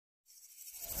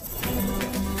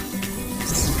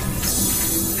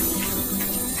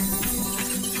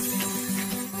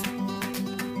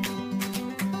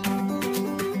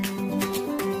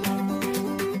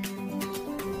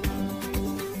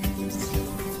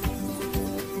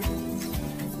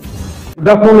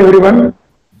Good afternoon, everyone.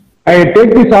 I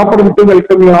take this opportunity to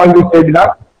welcome you all this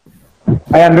webinar.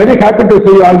 I am very happy to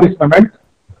see you all this moment.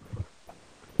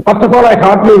 First of all, I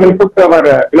heartily welcome to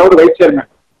our beloved Vice Chairman,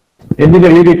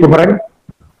 Engineer E.D. Kumaran.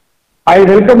 I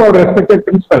welcome our respected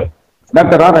Principal,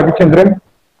 Dr. R. Ravichandran,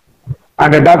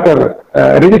 and Dr.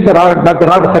 Registrar Dr.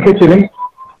 R. Sakhichiran.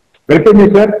 Welcome you,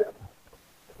 sir.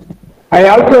 I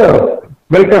also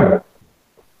welcome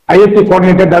IIC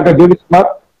Coordinator Dr. Jyoti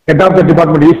Kumar, Head of the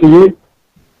Department ECE,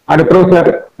 and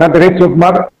Professor Dr. H.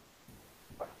 Kumar,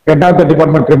 Head of the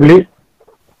Department EEE.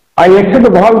 I extend a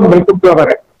warm welcome to our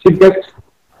Chief Guest,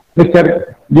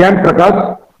 Mr. Gyan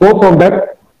Prakash,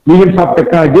 Co-Founder, Unions of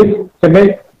Technologies,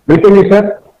 Chennai. Welcome you,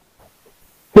 sir.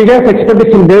 He has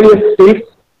expertise in various fields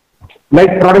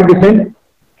like product design,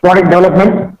 product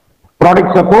development,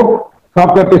 product support,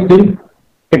 software testing,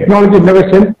 technology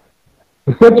innovation,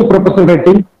 research proposal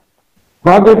writing,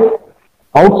 project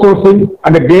outsourcing,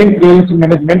 and gain creation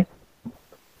management.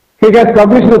 He has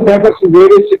published the papers in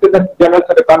various international journals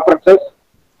and conferences.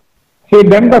 He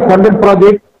done the funded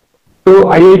project to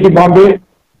IIT Bombay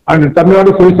and Tamil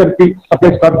Nadu Civil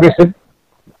Supplies Corporation.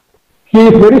 He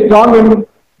is very strong in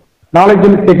knowledge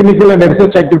in technical and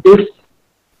research activities.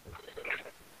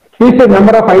 He is a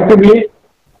member of IEEE,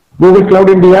 Google Cloud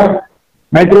India,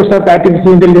 Microsoft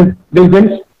Artificial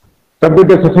Intelligence,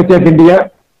 Computer Society of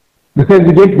India,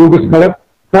 Research Gate, Google Scholar.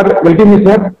 Sir, welcome you,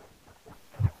 sir.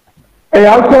 I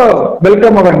also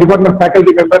welcome our department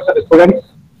faculty members and students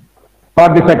for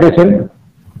this occasion.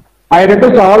 I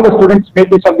request all the students make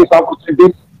use of these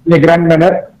opportunities in a grand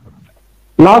manner.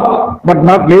 Last but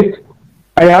not least,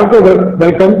 I also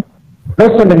welcome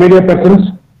press and media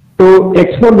persons to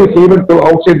export this event to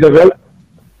outside the world.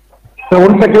 So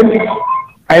once again,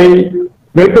 I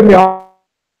welcome you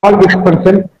all this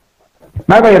person.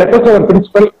 Now I request our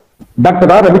principal,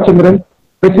 Dr. R. Ravichandran,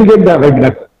 facilitate the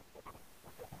webinar.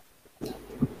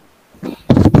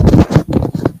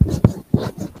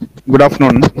 Good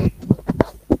afternoon.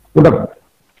 Good afternoon.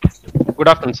 Good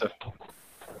afternoon, sir.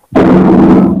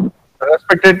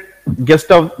 Respected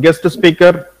guest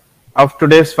speaker of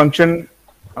today's function,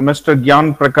 Mr.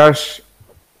 Gyan Prakash,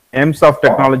 AIMS of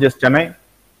Technologies, Chennai.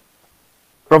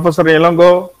 Professor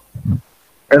Elongo,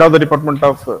 Head of the Department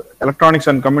of Electronics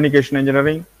and Communication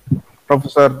Engineering.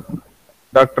 Professor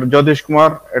Dr. Jyoti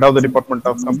Kumar, Head of the Department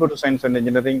of Computer Science and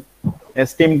Engineering.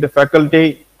 Esteemed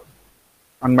faculty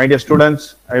and my dear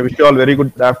students, I wish you all very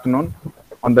good afternoon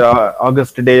on the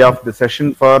August day of the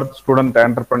session for student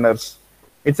entrepreneurs.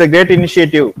 It's a great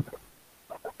initiative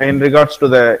in regards to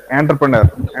the entrepreneur.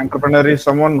 Entrepreneur is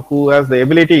someone who has the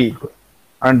ability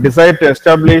and desire to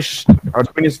establish,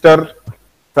 administer,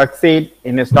 succeed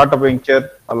in a startup venture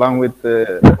along with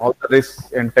all the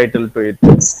risks entitled to it.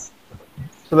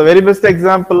 So the very best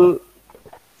example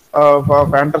of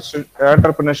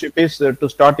entrepreneurship is to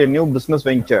start a new business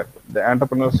venture. The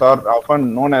entrepreneurs are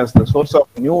often known as the source of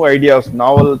new ideas,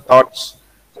 novel thoughts,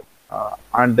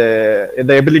 and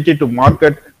the ability to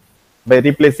market by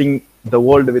replacing the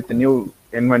world with new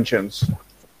inventions.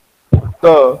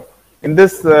 So in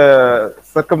this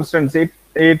circumstance,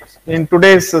 it's in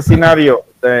today's scenario,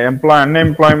 the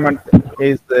unemployment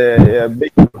is a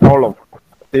big problem.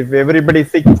 If everybody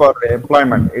seek for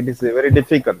employment, it is very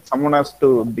difficult. Someone has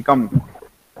to become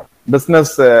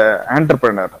business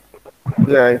entrepreneur.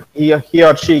 He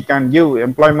or she can give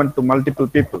employment to multiple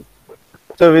people.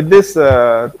 So with this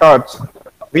thoughts,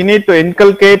 we need to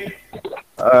inculcate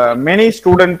many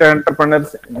student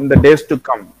entrepreneurs in the days to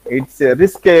come. It's a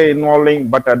risk involving,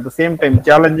 but at the same time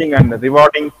challenging and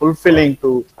rewarding, fulfilling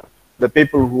to the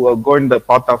people who are going the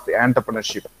path of the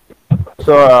entrepreneurship.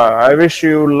 So I wish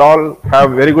you all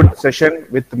have very good session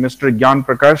with Mr. Gyan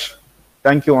Prakash.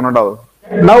 Thank you, one and all.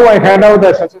 Now I hand out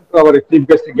the session to our chief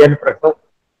guest, Gyan Prakash.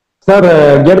 Sir,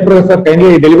 Gyan Prakash, sir,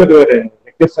 kindly deliver your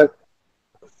lecture, sir.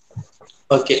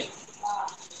 Okay.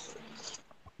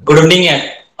 Good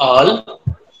evening, all.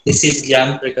 This is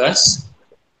Gyan Prakash.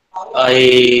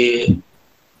 I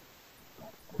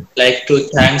like to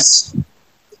thank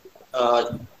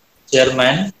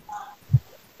Chairman,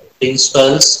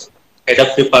 Principals, Head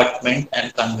of Department,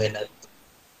 and Convener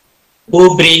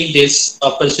who bring this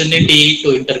opportunity to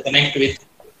interconnect with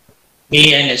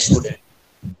me and a student.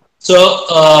 So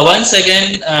once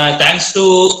again, thanks to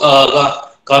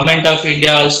Government of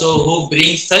India also who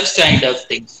brings such kind of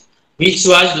things, which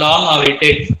was long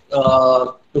awaited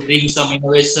to bring some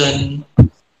innovation,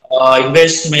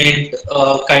 investment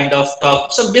kind of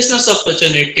talk, some business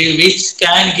opportunity which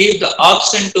can give the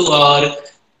option to our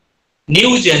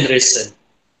new generation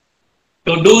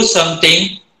to do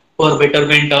something for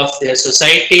betterment of their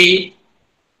society,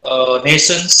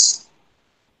 nations,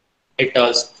 it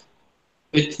also.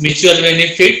 with mutual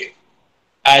benefit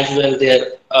as well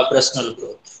their personal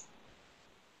growth.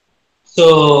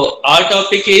 So our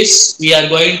topic is we are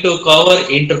going to cover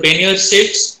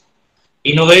entrepreneurships,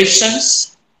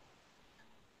 innovations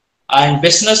and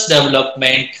business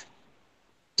development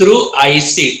through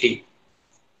ICT,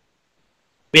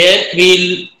 where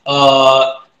we'll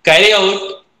carry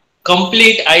out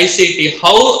complete ICT.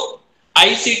 How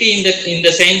ICT in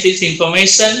the sense is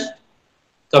information,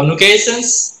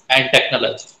 communications and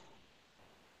technology.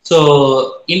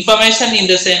 So information in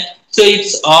the sense, so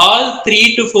it's all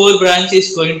 3 to 4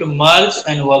 branches going to merge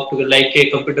and work together, like a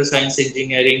computer science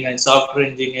engineering and software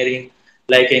engineering,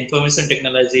 like information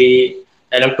technology,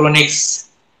 electronics,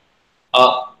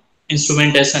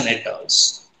 instrumentation and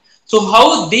tools. So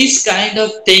how these kind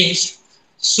of things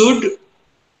should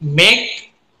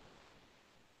make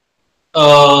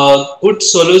a good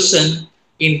solution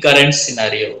in current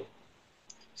scenario.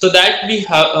 So that we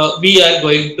are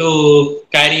going to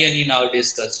carry on in our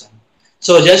discussion.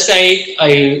 So just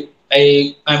I'm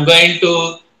going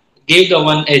to give the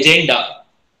one agenda,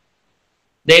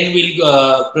 then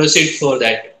we'll proceed for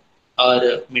that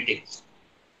our meetings.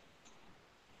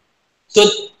 So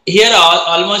here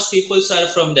almost people are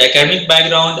from the academic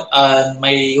background, and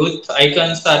my youth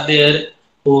icons are there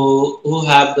who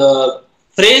have the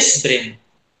fresh brain,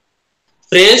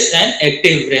 fresh and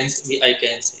active brains, I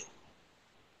can say.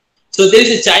 So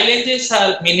these challenges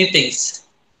are many things.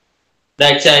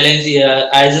 That challenge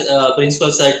as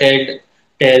principal sir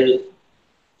tell,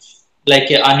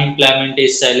 like unemployment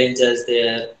is challenges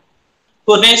there.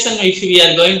 For nation, if we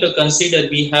are going to consider,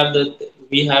 we have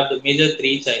the major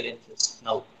 3 challenges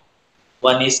now.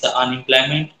 One is the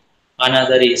unemployment,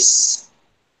 another is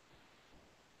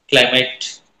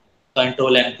climate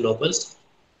control and global,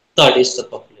 third is the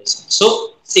population.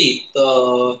 So see,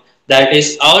 that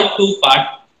is our 2 part.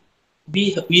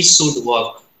 We should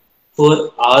work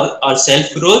for our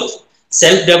self growth,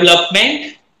 self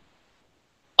development,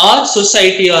 or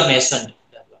society or nation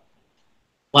development.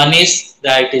 One is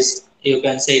that is, you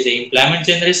can say, the employment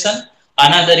generation,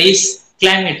 another is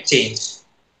climate change,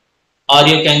 or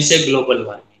you can say global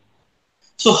warming.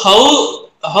 So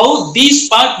how these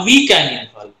part we can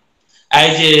involve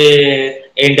as a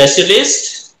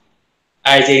industrialist,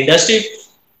 as a industry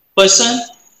person,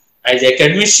 as a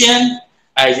academician,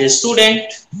 as a student.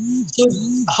 So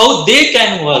how they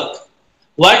can work,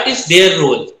 what is their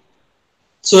role?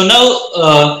 So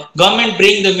now government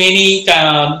bring the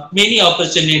many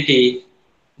opportunity.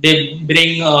 They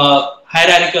bring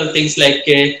hierarchical things, like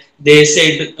they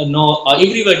said no,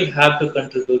 everybody have to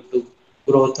contribute to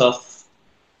growth of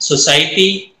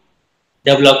society,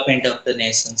 development of the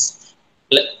nations.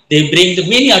 They bring the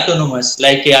many autonomous,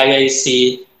 like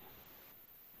IIC,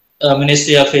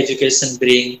 Ministry of Education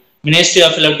bring, Ministry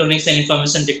of Electronics and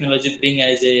Information Technology bring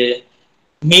as a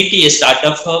meaty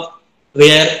startup hub,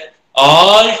 where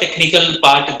all technical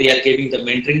part they are giving the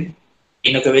mentoring,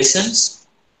 innovations,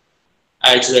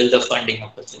 as well the funding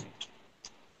opportunity.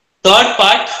 Third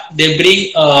part, they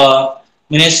bring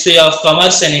Ministry of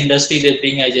Commerce and Industry, they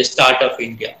bring as a Startup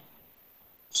India.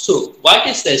 So what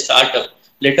is the startup?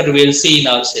 Later we will see in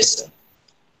our session.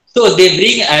 So they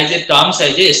bring as a terms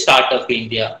as a Startup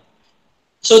India.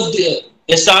 So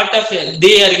a startup,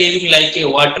 they are giving like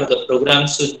what are the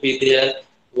programs should be there,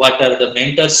 what are the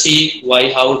mentorship,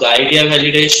 how the idea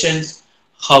validations,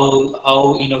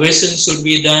 how innovation should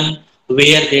be done,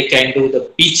 where they can do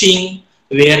the pitching,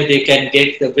 where they can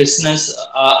get the business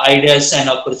ideas and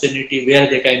opportunity, where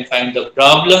they can find the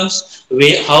problems,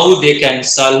 how they can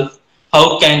solve,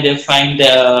 how can they find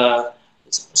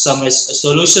some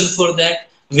solution for that,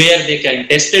 where they can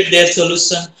test their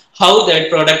solution, how that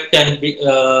product can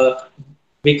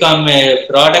become a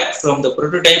product from the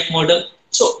prototype model.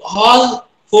 So all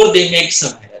 4 they make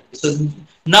some error. So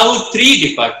now 3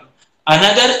 departments.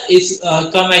 Another is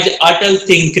come as Atal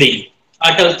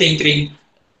Tinkering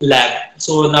Lab.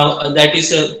 So now that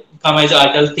is come as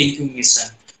Atal Thinking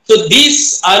Mission. So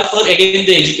these are for again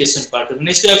the education part. The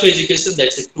Ministry of Education,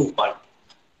 that's a 2 part.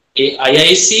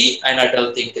 IIC and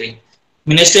Atal Tinkering.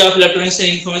 Ministry of Electronics and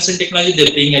Information Technology,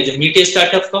 they bring as a media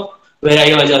startup hub, where I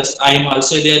am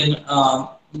also their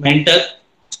mentor.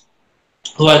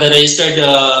 Who are the registered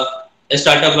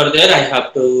startup are there, I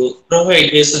have to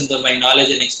provide based on my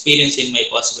knowledge and experience in my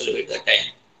possible way at that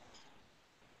time.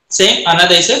 Same,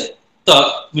 another is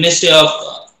the Ministry of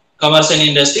Commerce and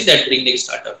Industry, that bring the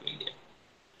Startup India.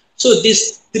 So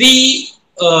these 3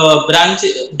 branch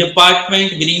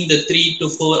department bring the 3 to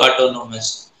 4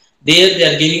 autonomous. There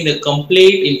they are giving the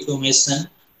complete information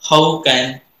how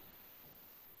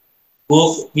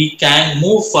we can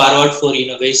move forward for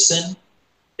innovation,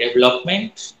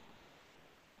 development,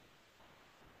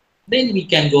 then we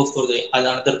can go for the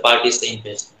another part is the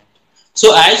investment.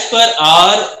 So as per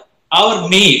our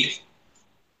need,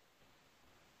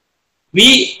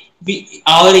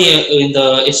 our in the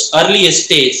early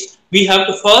stage, we have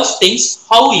to first think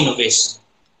how innovation.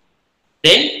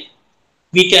 Then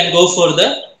we can go for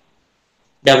the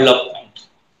development.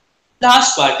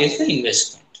 Last part is the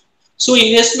investment. So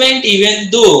investment, even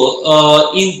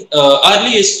though in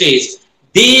early stage,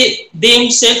 they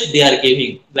themselves they are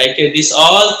giving like this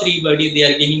all three body they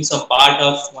are giving some part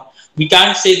of. We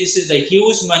can't say this is a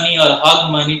huge money or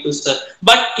hug money to serve,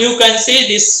 but you can say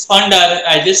this fund are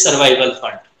as a survival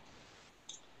fund.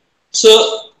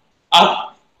 So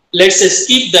let's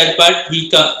skip that part.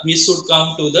 We should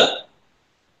come to the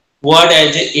word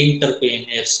as a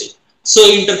entrepreneurship. So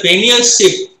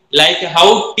entrepreneurship, like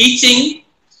how teaching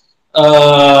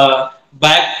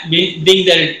back being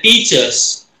their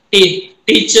teachers,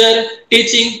 teacher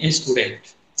teaching a student.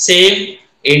 Same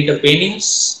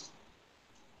entrepreneurship,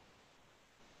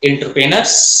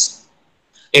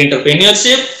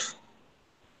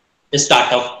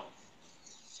 startup.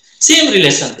 Same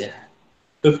relation there.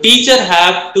 The teacher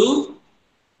have to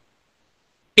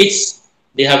teach.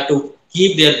 They have to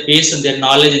keep their base on their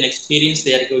knowledge and experience.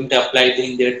 They are going to apply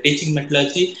in their teaching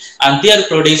methodology, and they are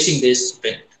producing this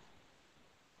student.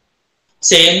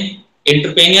 Same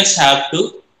entrepreneurs have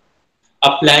to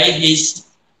apply his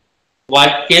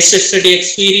case study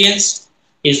experience,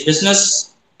 his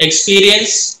business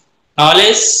experience,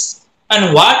 knowledge,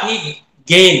 and what he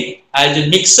gained as a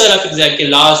mixture of exactly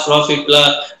loss, profit,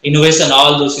 innovation,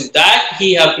 all those things that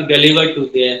he have to deliver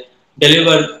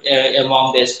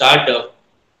among the startup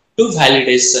to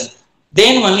validation.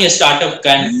 Then only a startup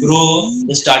can grow,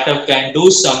 the startup can do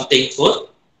something for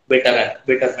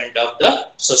betterment of the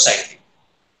society.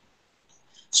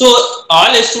 So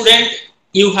all students,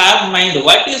 you have mind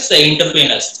what is the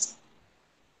entrepreneurs,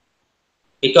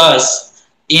 because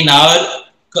in our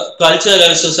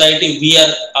cultural society we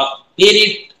are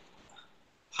very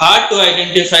hard to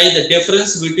identify the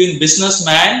difference between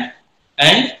businessman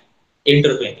and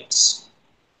entrepreneurs.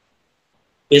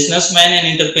 Businessman and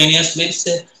entrepreneurs means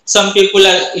some people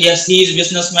are, yes, he is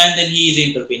businessman, then he is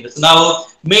entrepreneurs. Now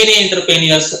many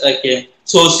entrepreneurs, okay,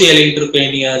 social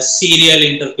entrepreneurs, serial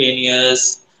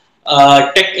entrepreneurs,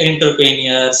 tech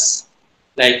entrepreneurs,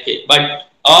 like it. But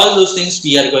all those things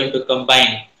we are going to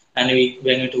combine, and we are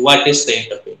going to what is the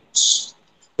entrepreneurs.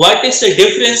 What is the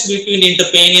difference between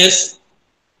entrepreneurs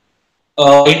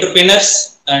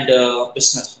and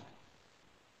businessman?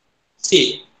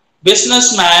 See,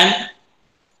 businessman,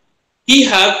 he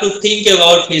have to think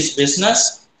about his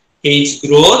business, his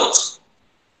growth,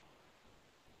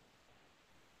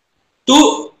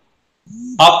 to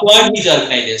upward his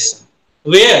organization.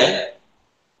 Where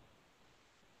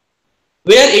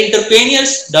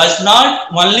entrepreneurs does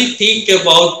not only think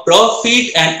about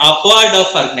profit and upward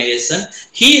of organization,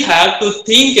 he have to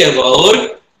think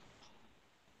about,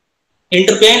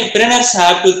 entrepreneurs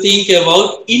have to think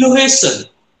about innovation.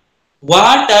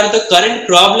 What are the current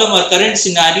problem or current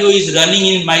scenario is running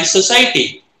in my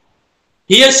society?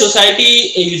 Here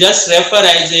society you just refer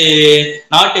as a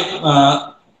not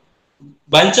a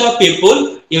bunch of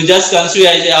people, you just consider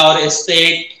as our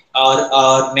state or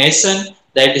our nation.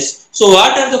 That is, so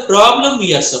what are the problem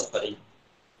we are suffering?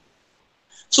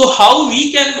 So how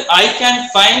I can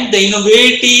find the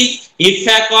innovative,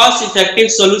 cost-effective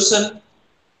solution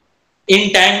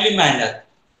in timely manner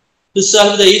to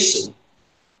solve the issue.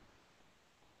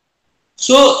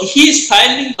 So he is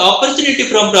finding the opportunity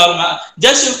from problem.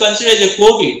 Just you consider as a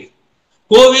COVID.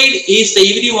 COVID is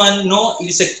everyone know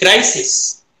is a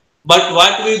crisis. But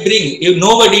what we bring, if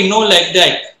nobody know like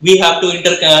that, we have to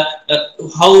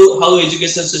how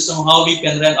education system, how we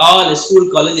can run all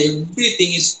school, college,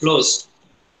 everything is closed.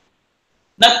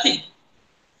 Nothing.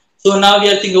 So now we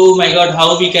are thinking, oh my God,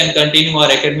 how we can continue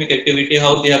our academic activity,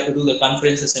 how they have to do the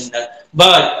conferences and that.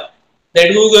 But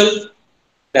that Google,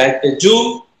 that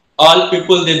Zoom, all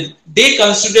people, they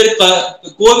consider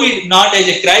COVID not as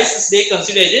a crisis, they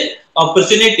consider as a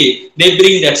opportunity. They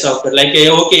bring that software like,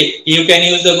 okay, you can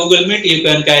use the Google Meet, you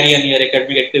can carry on your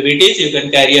academic activities, you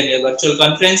can carry on your virtual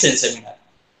conference and seminar.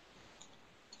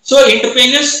 So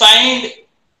entrepreneurs find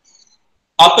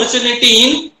opportunity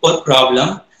in or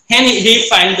problem, and he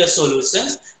find the solution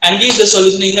and give the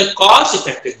solution in a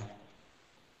cost-effective manner.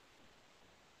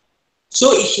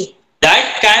 So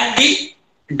that can be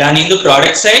done in the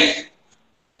product side,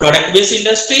 product-based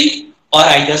industry, or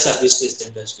either service-based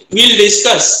industry. We'll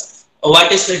discuss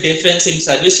what is the difference in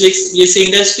service-based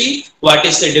industry, what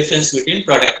is the difference between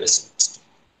product-based industry.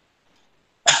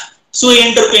 So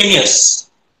entrepreneurs,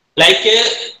 like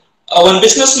one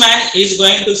businessman is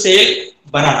going to sell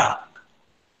banana.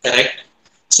 correct?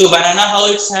 So banana, how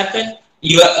it's happened?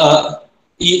 You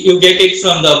get it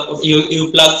from the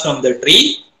you plug from the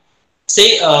tree.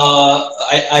 Say,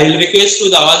 I will request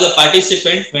to all the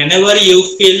participants, whenever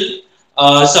you feel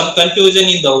some confusion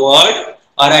in the word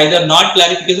or either not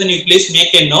clarification, you please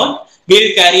make a note. We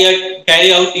will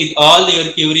carry out all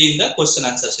your query in the question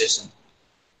answer session.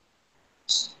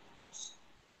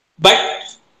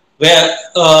 But where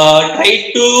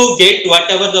try to get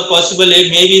whatever the possible,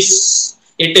 maybe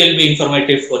it will be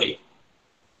informative for you.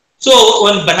 So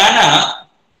on banana,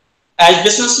 as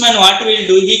businessman, what will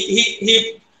do?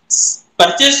 He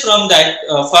purchase from that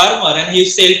farmer and he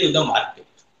sell to the market.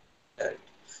 Right.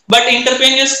 But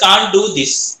entrepreneurs can't do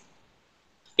this.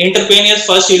 Entrepreneurs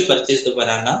first will purchase the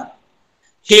banana.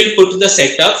 He'll put the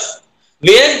setup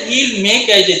where he'll make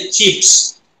as a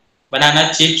chips,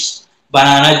 banana chips,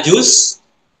 banana juice,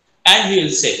 and he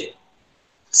will sell.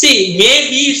 See,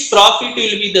 maybe his profit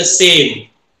will be the same,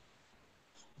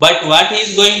 but what he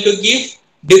is going to give?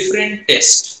 Different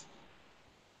taste.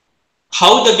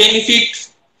 How the benefit?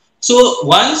 So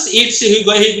once it's he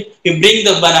bring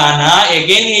the banana,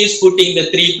 again he is putting the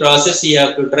three process. He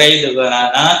have to dry the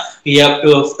banana, he have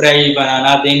to fry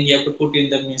banana, then he have to put in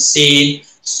the machine,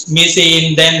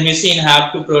 then machine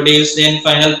have to produce, then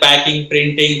final packing,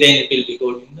 printing, then it will be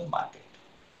going in the market.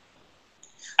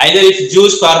 Either if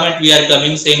juice format we are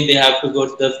coming, same they have to go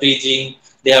to the freezing,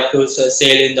 they have to sell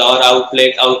in the or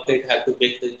outlet have to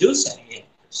make the juice and again.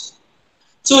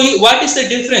 So what is the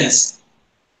difference?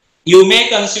 You may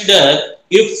consider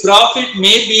if profit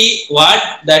may be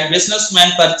what that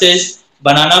businessman purchased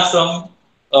banana from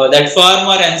that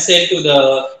farmer and sell to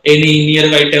the any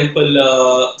nearby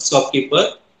temple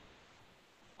shopkeeper,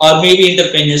 or maybe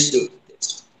entrepreneurs do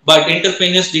this. But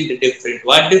entrepreneurs did different.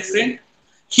 What different?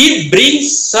 He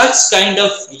brings such kind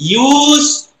of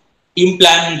huge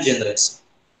employment generation.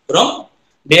 From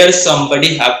there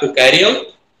somebody have to carry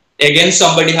out, again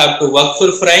somebody have to work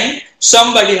for frying,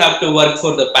 somebody have to work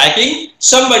for the packing,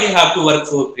 somebody have to work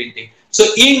for printing. So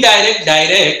indirect,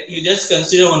 direct, you just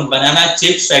consider one banana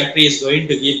chips factory is going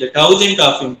to give the 1,000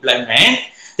 of employment,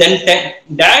 then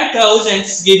that 1,000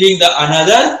 is giving the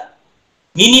another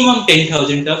minimum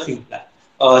 10,000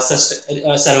 of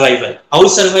survival. How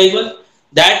survival?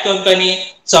 That company,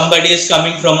 somebody is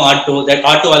coming from auto, that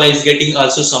auto wala is getting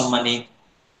also some money,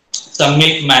 some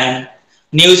milkman,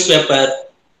 newspaper,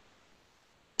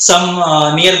 some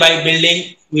nearby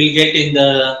building will get in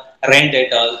the rent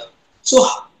at all. So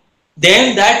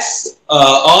then that's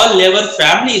all level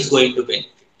family is going to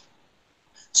benefit.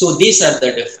 So these are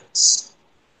the difference.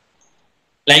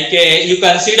 Like you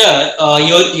consider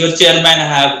your chairman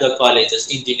have the colleges,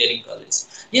 engineering college.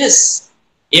 Yes,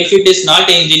 if it is not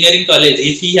engineering college,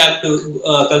 if he have to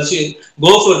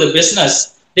go for the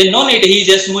business, then no need. He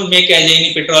just make as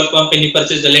any petrol pump and he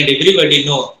purchase the land. Everybody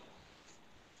know.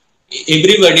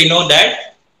 Everybody know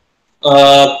that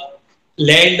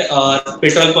land or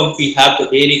petrol pump we have the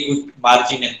very good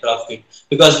margin and profit,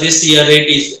 because this year rate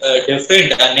is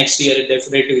different and next year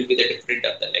rate will be the different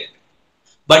of the land.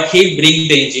 But he bring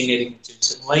the engineering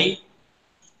institution. Why?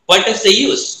 What is the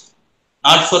use?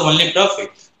 Not for only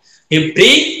profit. He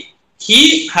bring,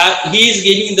 he is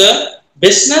giving the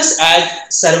business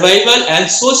as survival and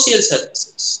social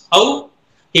services. How?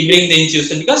 He bring the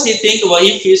institution because he think, why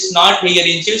if he is not here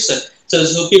in institution,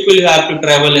 so people have to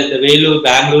travel at the Velu,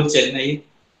 Bangalore, Chennai,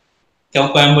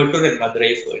 Coimbatore and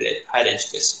Madurai for higher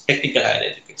education, technical higher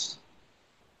education.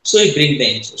 So he bring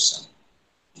the institution.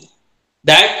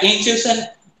 That institution,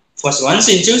 once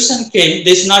institution came,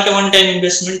 this is not a one-time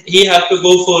investment. He have to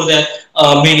go for the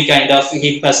many kind of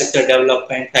infrastructure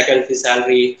development, faculty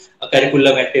salary,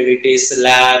 curriculum activities,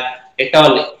 lab, et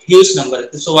al. Huge number.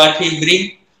 So what he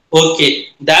bring? Okay,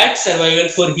 that survival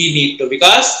for he need to,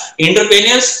 because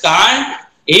entrepreneurs can't,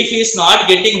 if he is not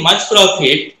getting much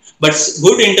profit, but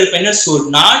good entrepreneurs should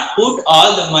not put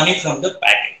all the money from the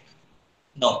packet.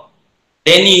 No,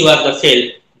 then you are the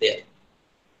fail there.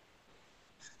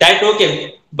 That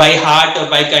okay, by heart or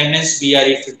by kindness we are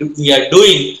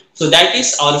doing, so that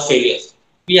is our failure.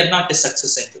 We are not a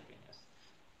success entrepreneur.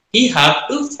 He have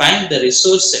to find the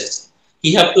resources.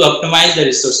 He have to optimize the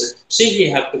resources. So he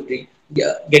have to bring.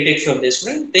 Get it from this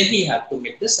friend, then he have to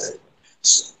make the survival.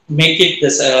 So make it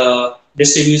this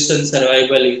distribution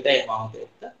survival with the amount of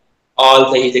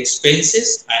all his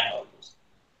expenses and all those.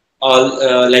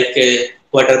 All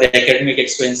what are the academic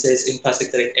expenses,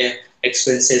 infrastructure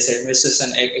expenses,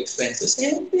 administration expenses,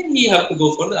 and then he have to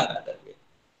go for the another way.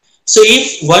 So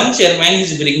if one chairman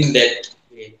is bringing that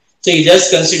way, so you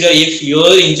just consider if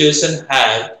your institution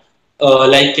have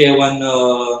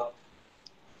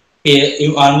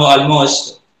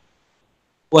almost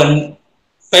 1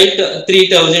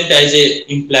 3,000 as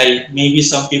a employee. Maybe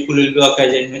some people will work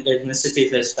as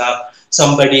administrative staff.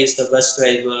 Somebody is the bus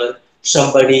driver.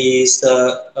 Somebody is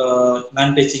the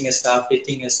non-teaching staff,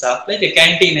 teaching staff, like a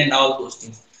canteen and all those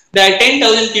things. The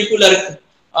 10,000 people are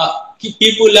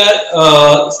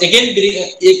again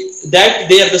that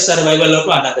they are the survival of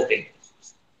another 10.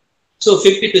 So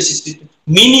 50 to 60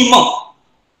 minimum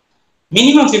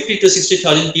 50 to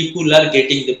 60,000 people are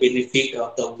getting the benefit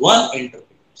of the one entrepreneur.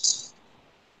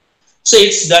 So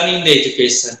it's done in the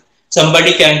education.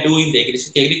 Somebody can do in the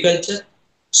agriculture.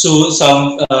 So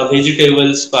some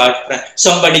vegetables part.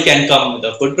 Somebody can come with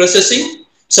the food processing.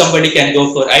 Somebody can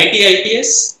go for IT,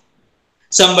 ITS.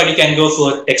 Somebody can go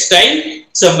for textile.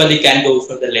 Somebody can go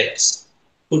for the leathers,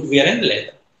 footwear and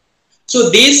leather. So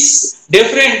this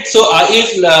different. So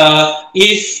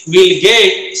if we'll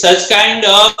get such kind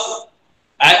of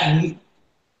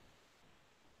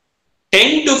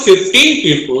 10 to 15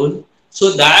 people,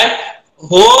 so that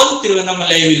whole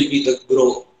Tiruvannamalai will be the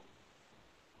grow.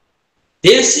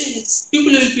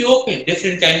 People will be open,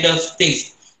 different kind of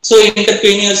things. So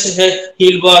entrepreneurs,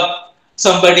 he'll work,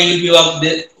 somebody will be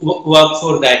work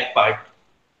for that part.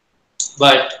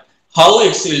 But how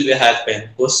it will be happen?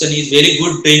 Question is very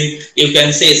good thing. You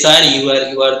can say, sir, you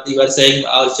are saying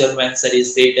our German sir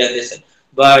is great and this,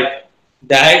 but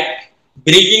that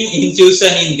bringing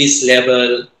intuition in this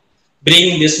level,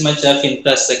 bring this much of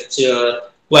infrastructure,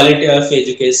 quality of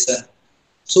education.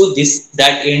 So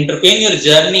that entrepreneur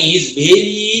journey is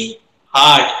very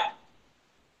hard.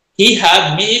 He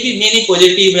have maybe many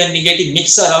positive and negative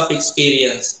mixture of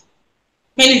experience.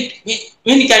 Many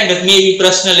kind of maybe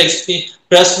personal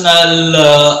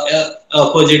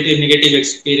positive, negative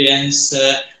experience,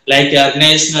 like a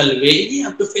national way. We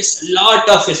have to face a lot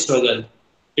of struggle.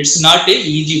 It's not a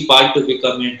easy part to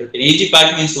become an entrepreneur. Easy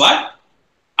part means what?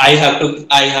 I have to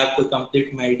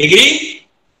complete my degree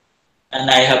and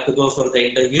I have to go for the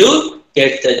interview,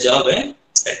 get the job and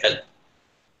settle.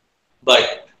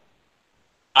 But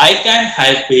I can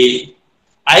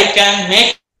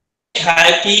make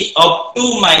happy up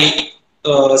to my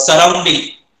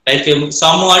surrounding, like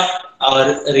somewhat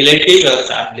or relative or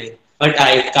family. But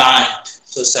I can't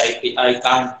society. I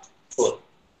can't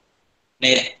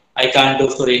do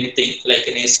for anything like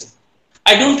a nation.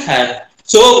 I don't have.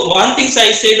 So one thing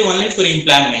I said only for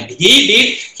employment.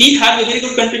 He had a very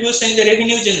good contribution in the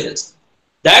revenue generation.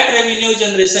 That revenue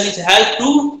generation is help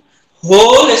to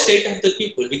whole state of the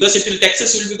people, because it will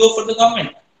taxes will be go for the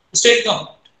government, state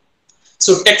government.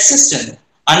 So taxation.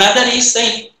 Another is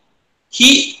saying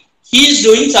he is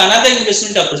doing another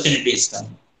investment opportunities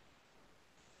coming.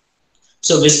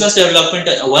 So business development,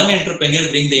 one entrepreneur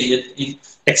bring the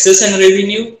taxation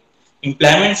revenue,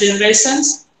 employment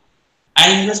generations,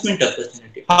 and investment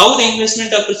opportunity. How the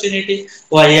investment opportunity?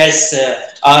 Why, yes,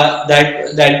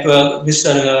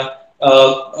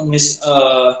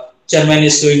 Mr. Chairman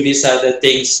is doing these other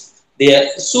things.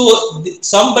 So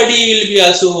somebody will be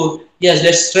also, yes,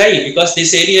 let's try, because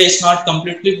this area is not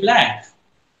completely blank.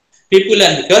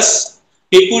 Because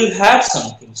people have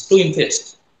some things to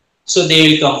invest. So they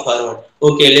will come forward.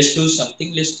 Okay, let's do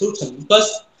something.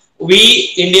 Because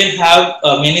we Indian have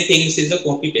many things is a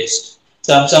copy paste.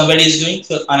 Somebody is doing,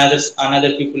 so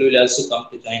another people will also come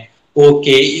to join.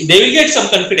 Okay, they will get some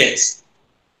confidence,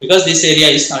 because this area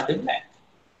is not in blank.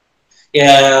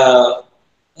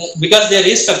 Because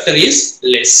their structure is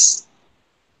less.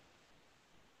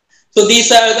 So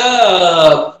these are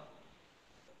the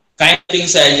kind of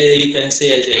things you can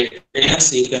say as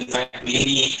entrepreneurs. You can find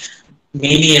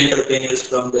many entrepreneurs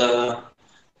from the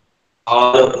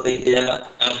all over India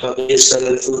and probably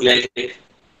struggle to like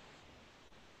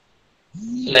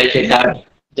a data.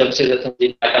 जब से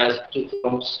data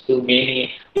to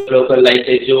many local like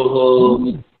a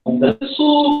Joho.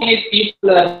 So many people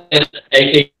are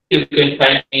like you can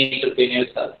find many entrepreneurs.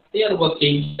 They are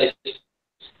working.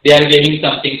 They are giving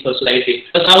something for society.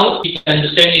 So now we can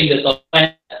understand in the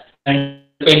software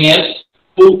entrepreneurs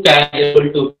who can be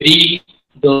able to bring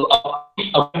the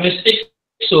optimistic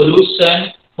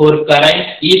solution for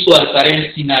current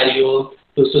scenario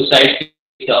to society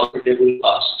at affordable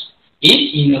cost in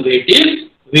innovative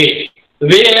way,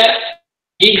 where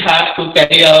he have to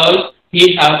carry out,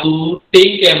 he have to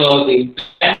think about the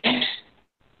impact,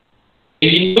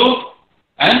 revenue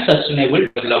and sustainable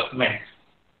development.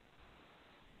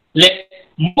 Let's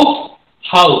move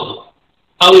how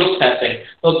it happened.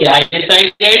 Okay, I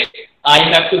decided I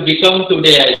have to become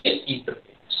today as an entrepreneur.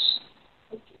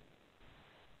 Okay.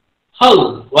 How?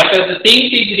 What are the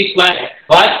things is required?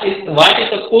 What is the what I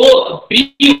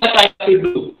have to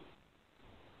do?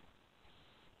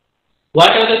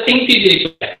 What are the things is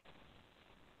required?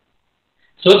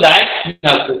 So that you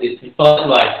have to listen. First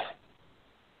why?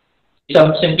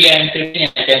 Simply I am sitting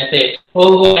and I can say,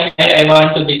 oh, I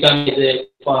want to become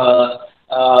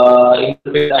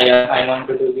I want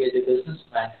to be a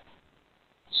businessman.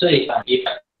 So if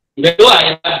even though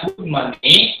I have good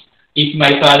money, if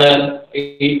my father,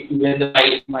 even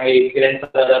my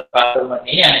grandfather or father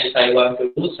money, and if I want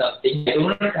to do something, I do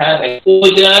not have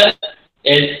exposure,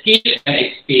 a skill and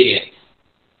experience.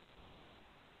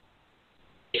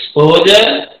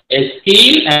 Exposure, a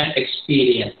skill and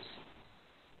experience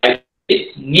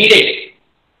is needed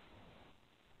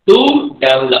to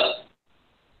develop,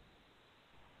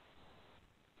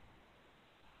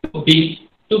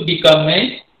 to become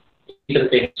a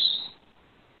entrepreneur.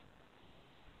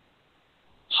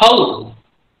 How?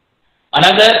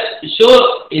 Another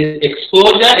show is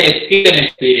exposure, a skill and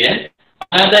experience.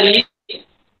 Another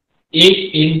is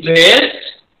interest,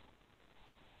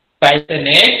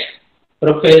 passionate,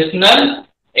 professional,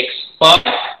 expert,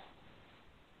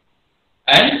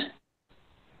 and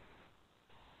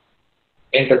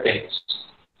entertainers.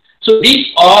 So these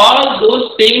all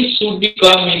those things should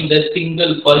become in the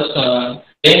single person.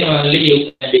 Then only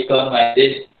you can become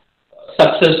a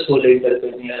successful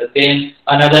entrepreneur. Then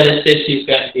another step you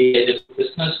can be as a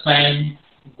businessman,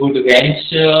 good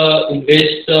venture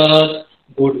investor,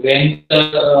 good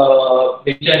venture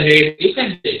head. You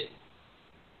can say.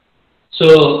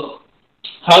 So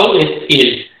how is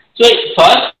skill? So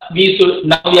first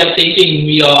now we are thinking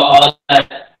we are all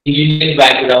engineering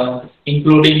background,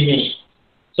 including me.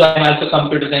 So I am also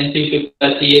computer science, CSE,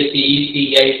 EC,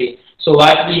 IIC. So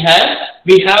what we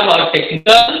have our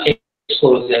technical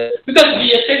exposure because we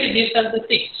study these are the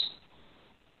things.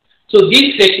 So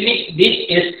this technique,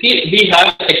 this skill, we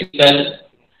have technical.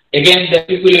 Again, the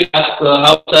people will ask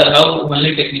how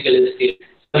only technical is skill.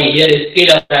 So here is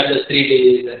skill after the 3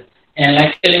 divisions.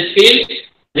 Analytical skill,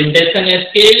 presentation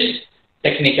skill,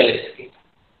 technical skill.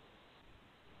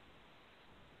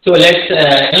 So let's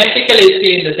analytical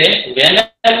skill in the sense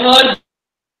whenever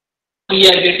we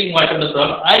are getting what is the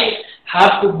problem, I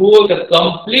have to go the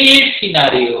complete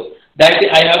scenario that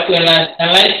I have to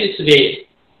analyze this way,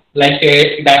 like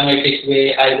a diagnostic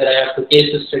way, either I have to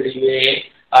case study way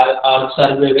or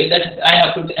survey way. That I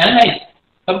have to analyze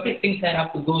complete things. I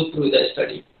have to go through the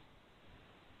study.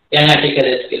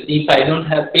 Analytical skill. If I don't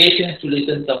have patience to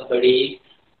listen to somebody,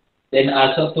 then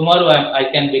also tomorrow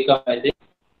I can become a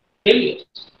failure.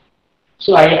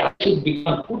 So I should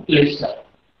become a good listener.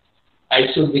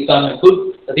 I should become a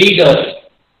good reader.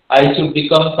 I should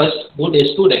become first good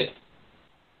student.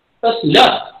 First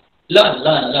learn.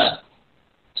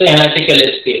 So analytical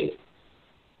skill.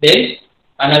 Then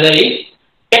another is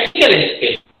technical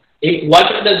skill. If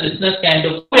what is the business kind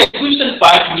of execution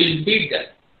part will be done.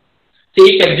 See,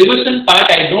 if execution part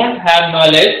I don't have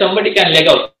knowledge, somebody can leg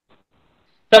out.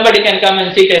 Somebody can come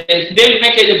and sit and they will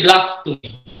make a block to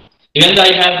me. Even though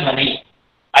I have money,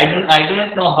 I do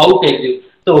not know how to execute.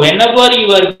 So whenever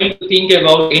you are going to think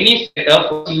about any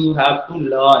setup, you have to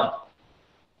learn.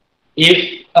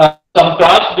 If some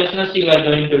cross business you are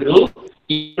going to do,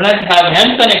 you do not have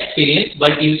hands-on experience,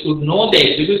 but you should know the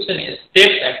execution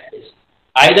step at least.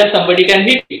 Either somebody can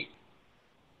hit you.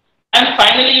 And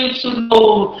finally, you should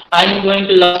know, I am going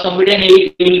to love somebody and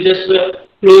you will just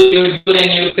close your door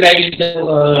and you will cry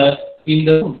in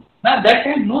the room. Now that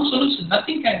time, no solution,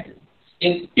 nothing can do.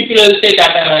 If people will say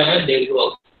that they will go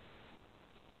out.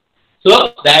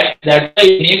 So that's why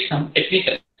you need some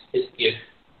technical skill.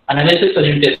 Another is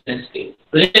presentation skill.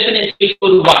 Presentation skill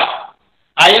for what?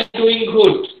 I am doing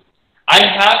good. I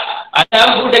have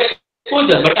good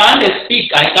exposure, but I can't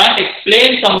speak. I can't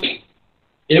explain something.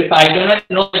 If I do not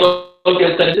know about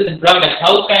your services and products,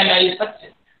 how can I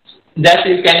succeed? That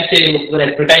you can say for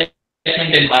advertisement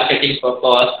and marketing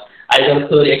purpose, either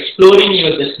for exploring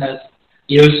your business,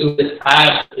 you should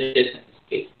have presentation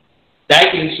skill.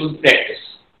 That you should practice.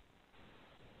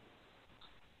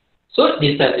 So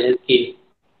these are the skills.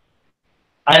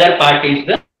 Other part is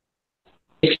the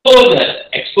exposure.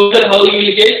 Exposure, how you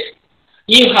will get?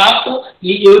 You have to,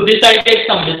 you decided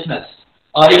some business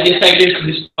or you decided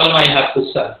this problem I have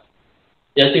to solve.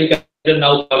 Just you can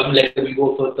now problem, let me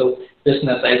go for the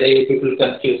business, either you people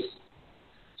confused.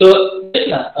 So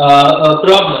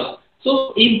problem.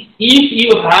 So if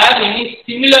you have any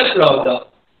similar problem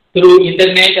through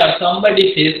internet or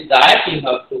somebody says that, you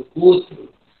have to go through.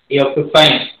 You have to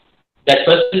find that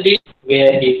person did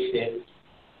where he failed.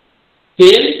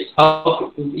 Failed,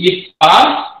 how if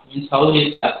passed means how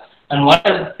he passed, and what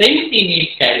are the things he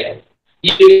needs carry out.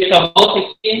 If you get a mouse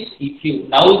experience, if you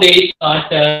nowadays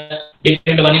not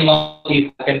depend on mouse,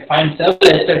 you can find several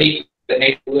studies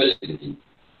in Google.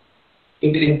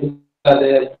 If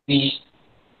it is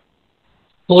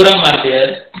forum are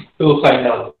there to find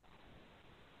out.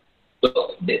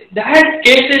 So that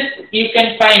cases you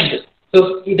can find.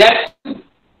 So that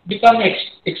become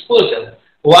exposure.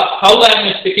 How I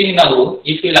am speaking now,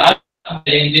 if you ask my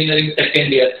engineering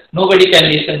second year, nobody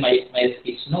can listen my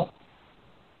speech. No.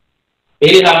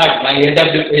 Very hard. My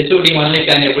HOD only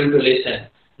can able to listen.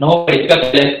 Nobody can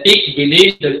speak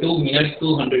within the 2 minutes,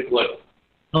 200 words.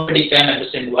 Nobody can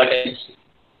understand what I am saying.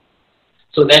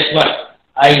 So that's what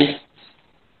I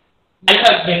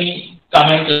have many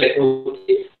comments like,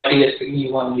 okay, what you are speaking,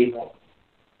 you only know.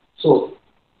 So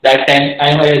that time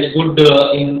I was good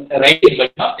in writing,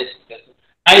 but not discussing.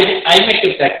 I make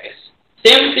a practice.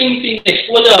 Same thing in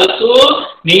exposure also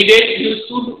needed. You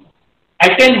should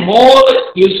attend more.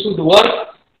 You should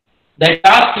work. That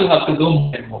task you have to do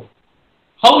more and more.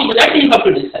 How that you have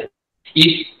to decide.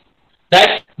 Is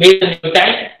that based on your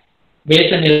time,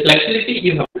 based on your flexibility,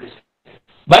 you have to decide.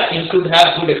 But you should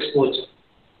have good exposure.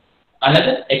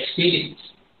 Another experience.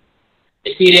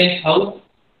 Experience how?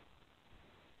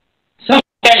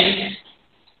 Sometimes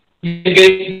you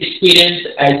get experience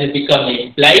as you become an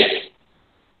employee,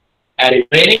 as a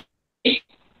training,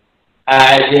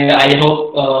 as I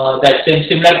hope that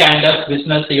similar kind of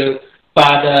business your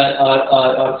father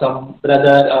or some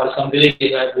brother or some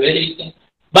relative are doing.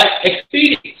 But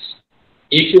experience,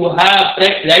 if you have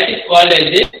that is called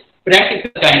as a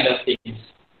practical kind of things.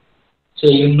 So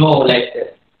you know like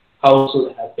that, how it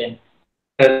should happen.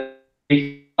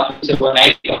 It's a one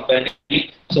IT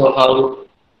company, so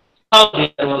how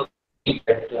they are working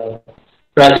at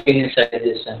project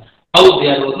initialization, how they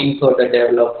are working for the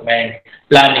development,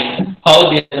 planning,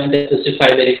 how they are going to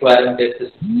specify the requirement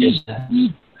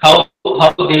specification, how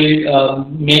they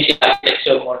make an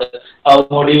architecture model, how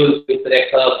modules will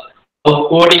break up, how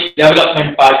coding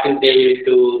development part they will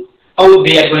do, how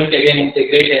they are going to again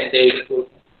integrate and they will do.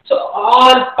 So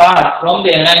all parts from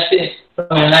the analysis,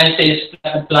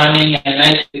 planning,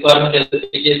 analysis, requirement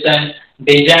specification,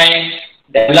 design,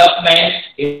 development,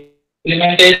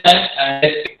 implementation, and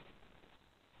testing.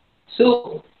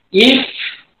 So if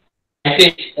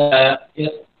as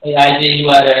you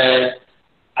are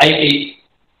IT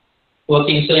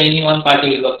working, so any one party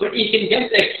will work, but you can get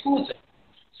the exposure.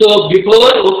 So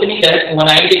before opening that, one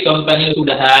IT company should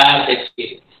have the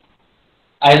experience.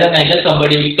 Either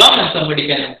somebody will come and somebody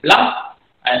can apply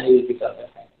and you will become a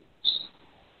scientist.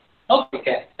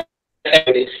 Okay.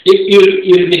 If you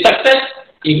will be success,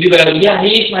 if you will, yeah,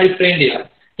 he is my friend here.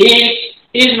 He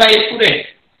is my student.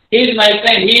 He is my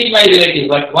friend. He is my relative.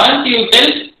 But once you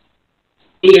tell,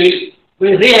 he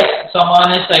will react. Some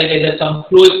honest side, either some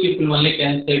close people only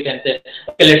can say,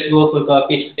 okay, let's go for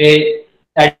coffee. Hey,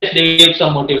 at least they give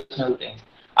some motivational things.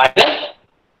 Others,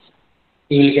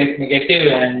 he will get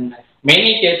negative, and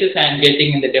many cases I am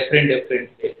getting in the different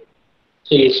way.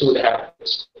 So you should have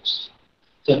this.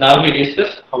 So now we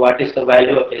discuss what is the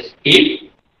value of a skill,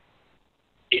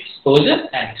 exposure,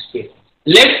 and experience.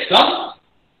 Let's come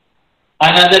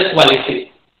another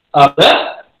quality of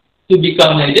the to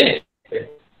become a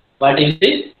expert. What is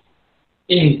this?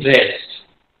 Interest.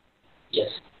 Yes.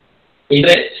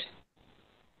 Interest,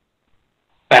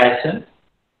 passion,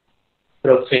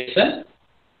 profession,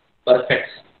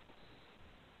 perfection.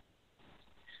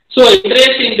 So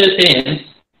interest in the sense,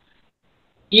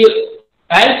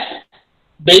 as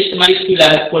based my skill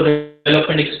as for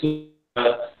development experience,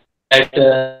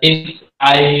 that since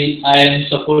I am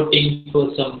supporting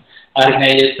for some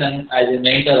organization as a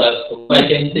mentor also, I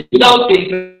can say without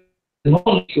interest, no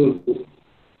one should do.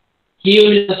 He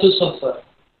will also suffer.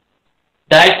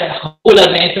 That whole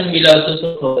organization will also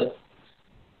suffer.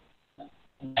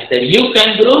 Neither you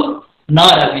can grow,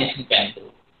 nor organization can grow.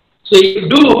 So you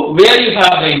do where you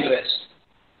have the interest.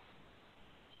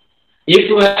 If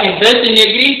you have interest in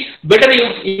agri, better you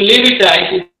leave it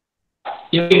right.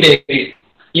 You in the agri.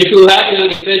 If you have your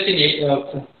interest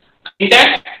in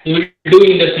intact, you will do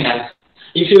in the finance.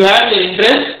 If you have your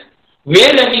interest,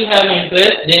 wherever you have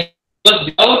interest, then because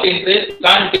without interest, you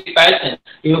can't get passion.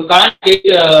 You can't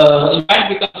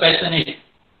become passionate.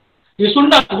 You should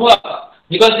not work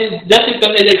because it just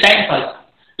becomes a time pass.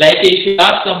 Like if you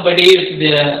ask somebody,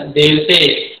 they will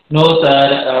say, "No,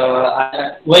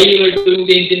 sir, why you are doing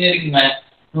the engineering, man?"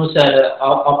 "No, sir,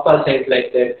 Appa said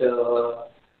like that,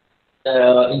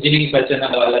 engineering person."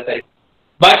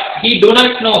 But he do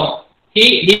not know.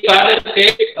 He father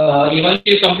said, once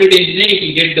you complete engineering, you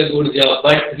will get the good job.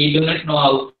 But he do not know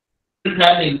how. He doesn't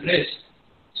have the interest.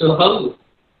 So how?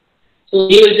 So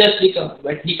he will just become,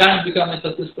 but he can't become a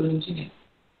successful engineer.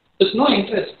 There's no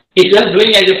interest. He's just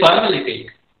doing as a formality.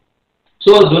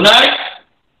 So do not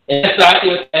start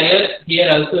your career here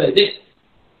also as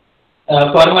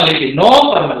a formality. No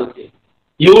formality.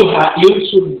 you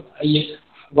should,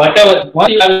 whatever,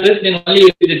 once you have this, then only you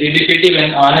will be dedicated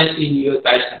and honest in your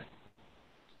passion.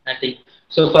 I think.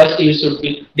 So first you should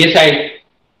decide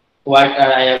what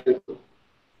I have to do.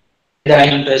 The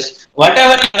interest,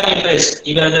 whatever you have interest,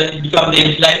 either become the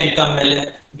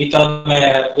employee, become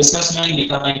a businessman,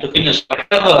 become an entrepreneur,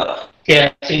 whatever,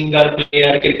 singer,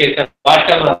 player, cricketer,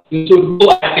 whatever, you should do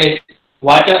at it.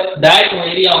 Whatever, that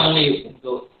area only you can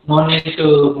do. No need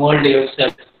to mold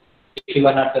yourself if you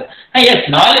are not. Yes,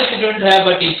 knowledge you don't have,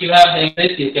 but if you have the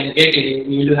interest, you can get it.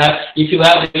 You have, if you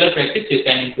have regular practice, you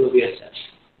can improve yourself.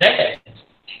 That.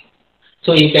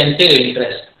 So you can say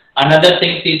interest. Another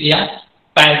thing is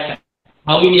passion.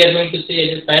 How we are going to say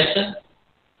it is passion?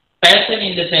 Passion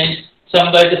in the sense, some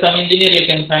engineer you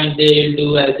can find they will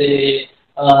do as a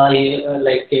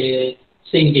like a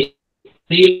singing. So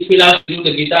if you ask you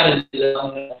the guitar,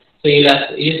 so you'll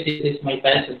ask, yes, this is my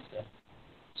passion, sir.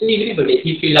 So everybody,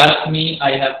 if you ask me,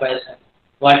 I have passion.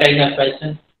 What I have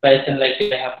passion? Passion like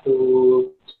I have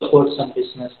to support some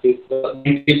business people,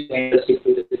 mentorship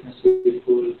with the business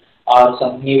people, or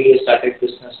some newly started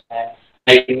businessman,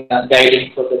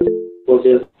 guiding for the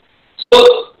project. So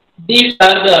these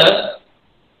are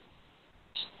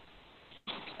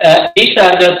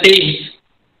the things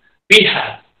we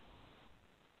have.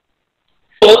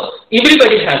 So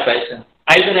everybody has passion.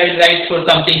 Either I write for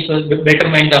something for the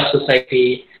betterment of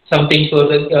society, something for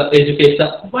the education.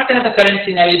 What are the current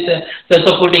scenarios?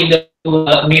 Supporting the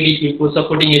needy people,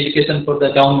 supporting education for the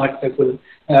downward people.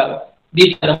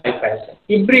 These are my passion.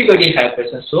 Everybody has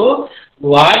passion. So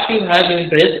what you have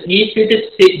interest, if it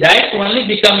is that only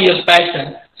become your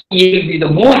passion, you will be the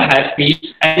more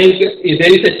happy, and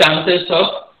there is a chances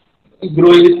of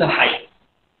growing with the height.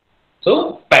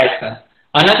 So passion.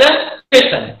 Another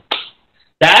passion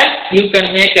that you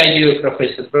can make as your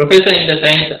profession. Profession in the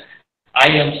sense, I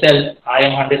am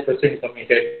 100%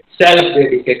 committed,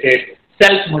 self-dedicated,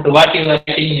 self-motivated. What you are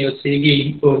getting in your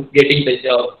CV for getting the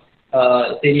job.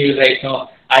 CV right now,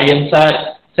 I am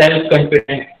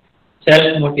self-confident,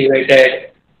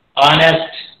 self-motivated,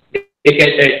 honest,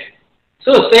 dedicated.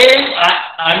 So same,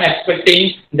 I am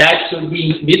expecting that should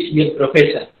be with your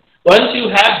profession. Once you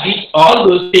have all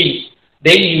those things,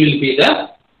 then you will be the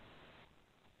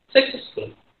successful.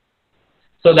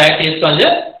 So that is called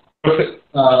the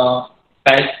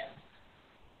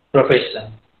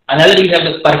profession. Another, you have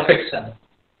the perfection.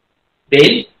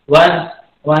 Then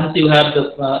once you have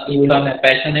the you become a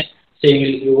passionate, so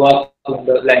you walk on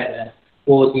the line.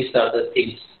 Oh, these are the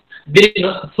things. There is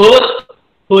no,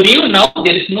 for you now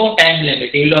there is no time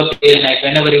limit. You will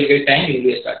whenever you get time, you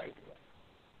will start it.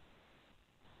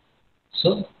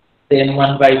 So then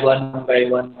one by one,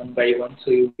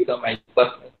 so you become as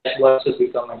perfect. That work should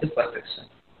become as perfection.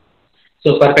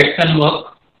 So perfection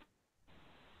work,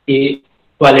 the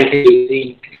quality will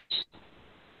increase,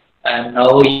 and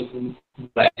now you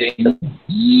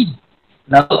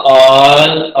now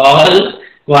all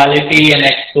quality and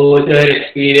exposure,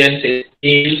 experience,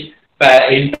 skill,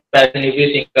 passion,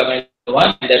 everything come as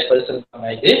one, and that person come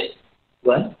as a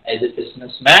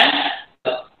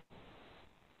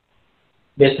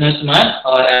businessman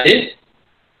or as a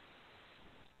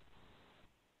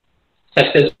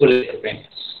successful entrepreneur.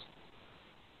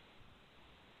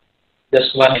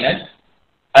 Just 1 minute.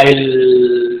 I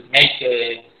will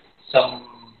make some.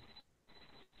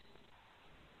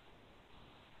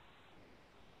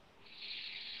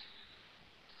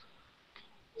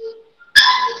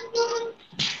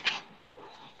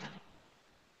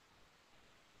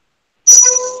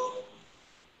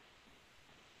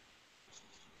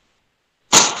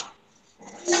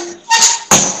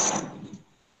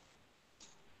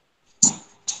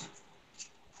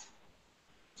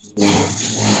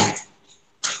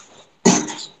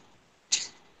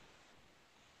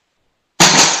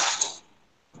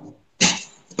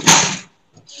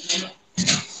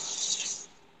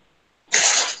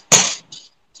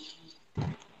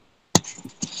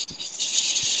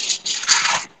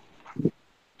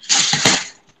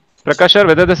 Prakash sir,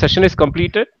 whether the session is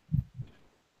completed?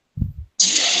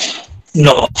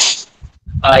 No.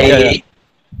 I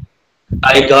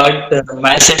got a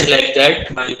message like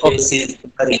that. My face is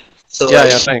blurry. So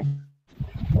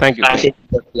thank you. I take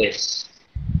the place.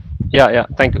 Yeah.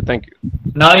 Thank you.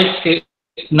 Now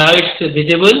it's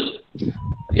visible.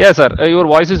 Yes, sir. Your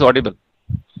voice is audible.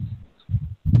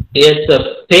 Yes, sir.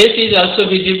 Face is also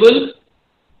visible.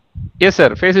 Yes,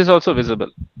 sir. Face is also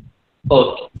visible.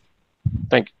 Okay.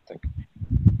 Thank you.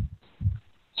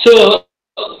 So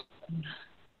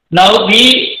now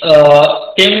we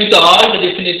came into all the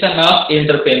definition of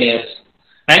entrepreneurs.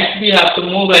 Next we have to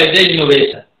move as the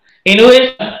innovation.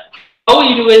 Innovation, how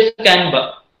innovation can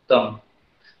come?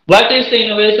 What is the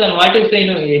innovation? What is the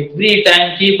innovation? Every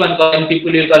time keep on calling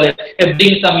people, you call it, hey,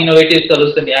 bring some innovative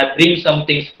solution, yeah, bring some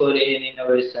things for an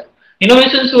innovation.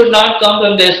 Innovation should not come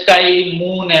from the sky,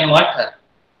 moon and water.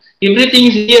 Everything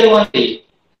is here only.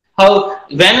 How,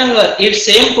 whenever, if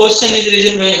same question is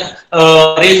raised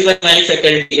by my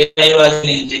faculty, if I was in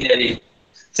engineering,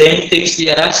 same things we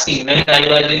are asking. When I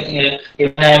was in,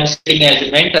 when I am sitting as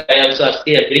a mentor, I also ask,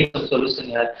 hey, bring some solution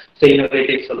here, so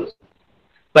innovative solution.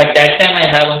 But that time I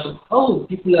have to, how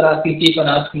people are asking, keep on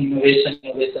asking innovation,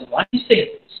 innovation. What is the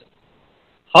innovation?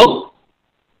 How?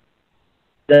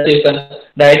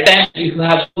 That time you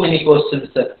have so many questions,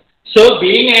 sir. So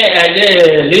being as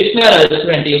a listener or a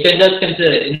student, you can just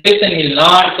consider innovation will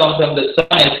not come from the sun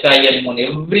and sky and moon.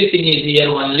 Everything is here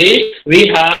only. We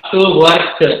have to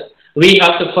work. We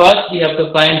have to first, we have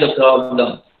to find the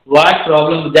problem. What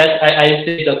problem? That I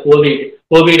say the COVID.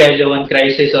 COVID as a one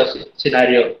crisis or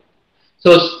scenario.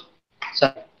 So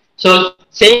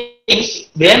saying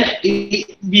when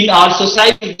in our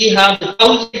society we have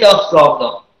thousands of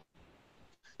problems.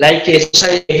 Like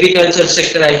agriculture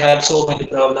sector, I have so many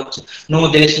problems. No,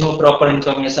 there is no proper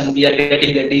information. We are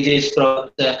getting the disease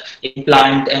from the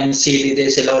plant and seed. There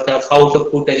is a lot of how to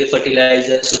put as a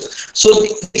fertilizer. So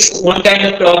it's one kind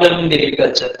of problem in the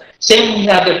agriculture. Same we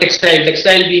have the textile.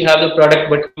 Textile we have the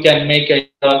product, but we can make a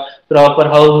proper,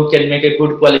 how we can make a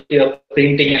good quality of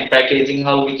printing and packaging,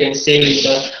 how we can sell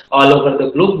it all over the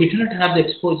globe. We do not have the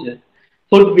exposure.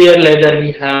 Footwear, leather,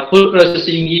 we have food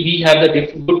processing, we have the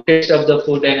good taste of the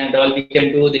food and all, we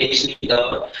can do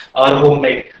the our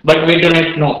homemade, but we do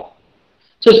not know.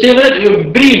 So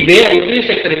everywhere, every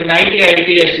sector, even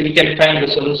IT, we can find the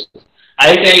solution.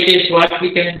 IT is what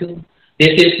we can do.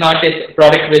 This is not a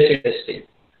product-based industry.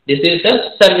 This is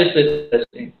a service-based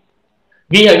industry.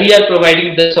 We are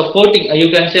providing the supporting,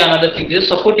 you can say another thing, is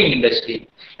supporting industry.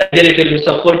 Either it will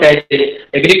support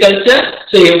agriculture,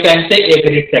 so you can say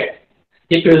agri-tech.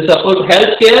 If you support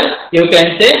healthcare, you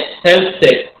can say health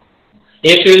tech.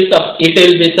 If it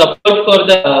will be support for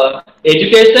the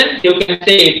education, you can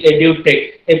say edu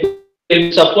tech. If it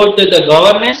will support to the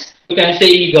governance, you can say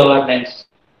e-governance.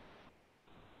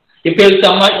 If it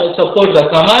will support the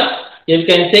commerce, you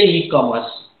can say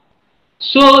e-commerce.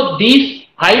 So these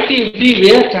IT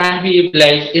everywhere can be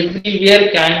utilized,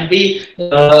 everywhere can be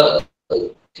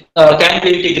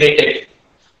integrated.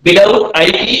 Without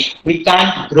IT, we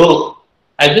can't grow.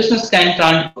 A business can't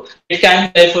grow. It can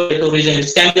apply for tourism.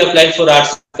 It can be applied for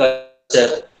arts and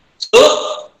culture. So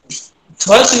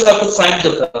first you have to find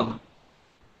the problem.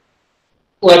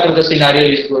 What the scenario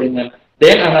is going on.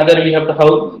 Then another we have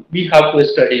to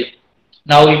study.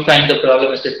 Now we find the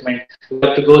problem statement. We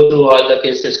have to go through all the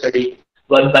case study.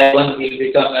 One by one we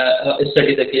will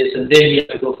study the case and then we have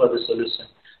to go for the solution.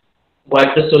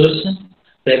 What the solution?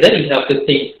 Whether you have to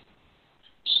think.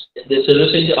 The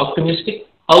solution is optimistic.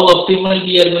 How optimal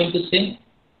we are going to say?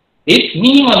 It's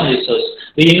minimum resource.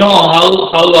 We know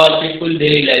how our people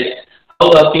daily life,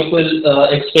 how our people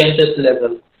expenses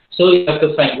level. So you have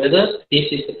to find whether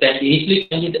this is easily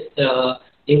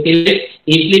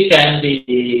can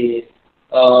be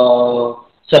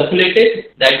circulated.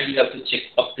 That we have to check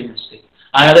optimistic.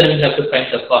 Another we have to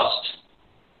find the cost.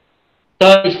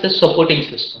 Third is the supporting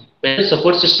system. Whether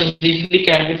support system easily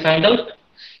can be found out.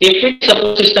 If its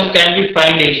support system can be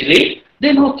found easily,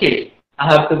 then okay,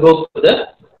 I have to go for the.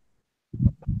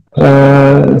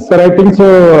 Sir, I think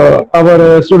so.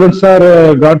 Our students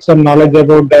are got some knowledge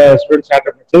about the students'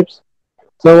 entrepreneurships.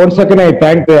 So once again, I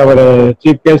thank our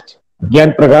chief guest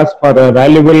Gyan Prakash for a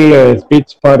valuable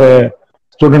speech for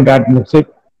student entrepreneurship.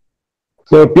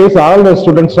 So please, all the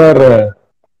students are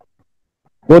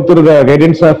go through the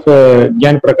guidance of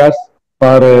Gyan Prakash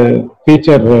for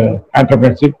future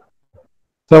entrepreneurship.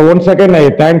 So once again, I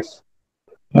thanks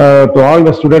to all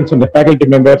the students and the faculty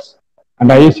members and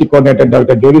IIC coordinator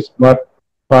Dr. Joris Kumar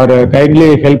for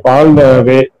kindly help all the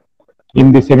way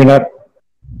in the seminar.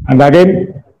 And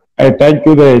again, I thank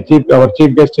you our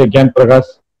chief guest Gyan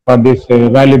Prakash for this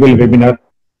valuable webinar.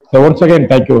 So once again,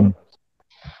 thank you.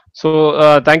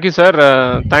 So thank you, sir.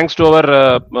 Thanks to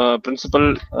our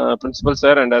principal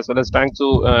sir, and as well as thanks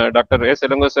to Dr. S.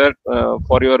 Elango sir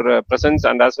for your presence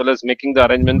and as well as making the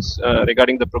arrangements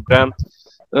regarding the program.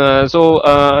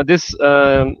 This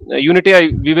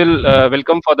unity we will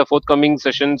welcome for the forthcoming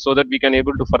session so that we can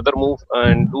able to further move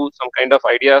and do some kind of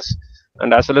ideas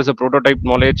and as well as a prototype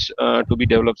knowledge to be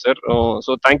developed, sir.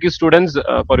 So thank you, students,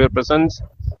 for your presence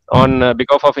on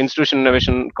behalf of Institution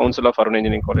Innovation Council of Arunai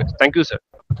Engineering College. Thank you, sir.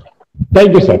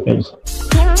 Thank you, sir. Thank you, sir.